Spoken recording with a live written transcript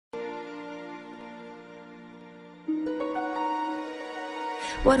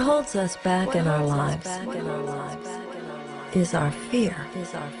What holds us back in our lives is our fear.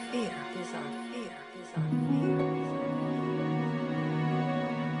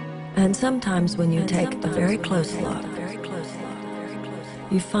 And sometimes when you take a very close look,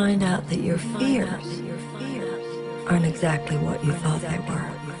 you find out that your fears aren't exactly what you thought they were.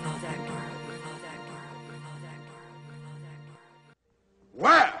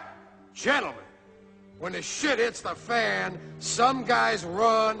 Well, gentlemen, when the shit hits the fan, some guys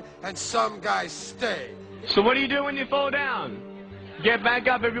run and some guys stay. So what do you do when you fall down? Get back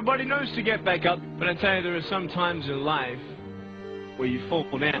up. Everybody knows to get back up. But I tell you, there are some times in life where you fall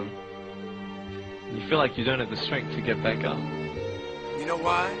down and you feel like you don't have the strength to get back up. You know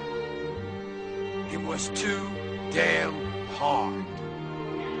why? It was too damn hard.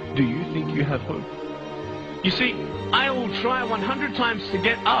 Do you think you have hope? You see, I will try 100 times to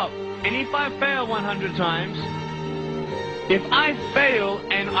get up, and if I fail 100 times, if I fail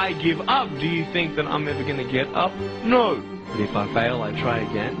and I give up, do you think that I'm ever going to get up? No. But if I fail, I try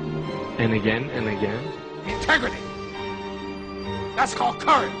again, and again, and again. Integrity. That's called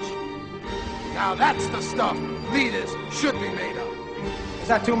courage. Now that's the stuff leaders should be made of. Is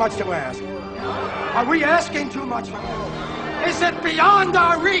that too much to ask? Are we asking too much for that? Is it beyond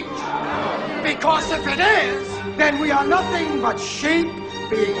our reach? Because if it is, then we are nothing but sheep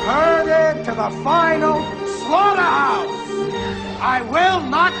being herded to the final slaughterhouse. I will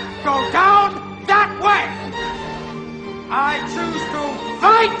not go down that way. I choose to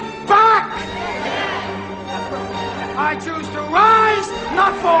fight back. I choose to rise,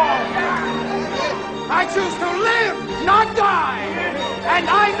 not fall. I choose to live, not die. And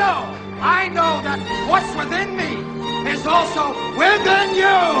I know that what's within me is also within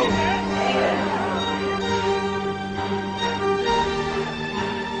you.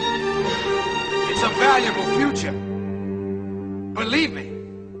 It's a valuable future. Believe me.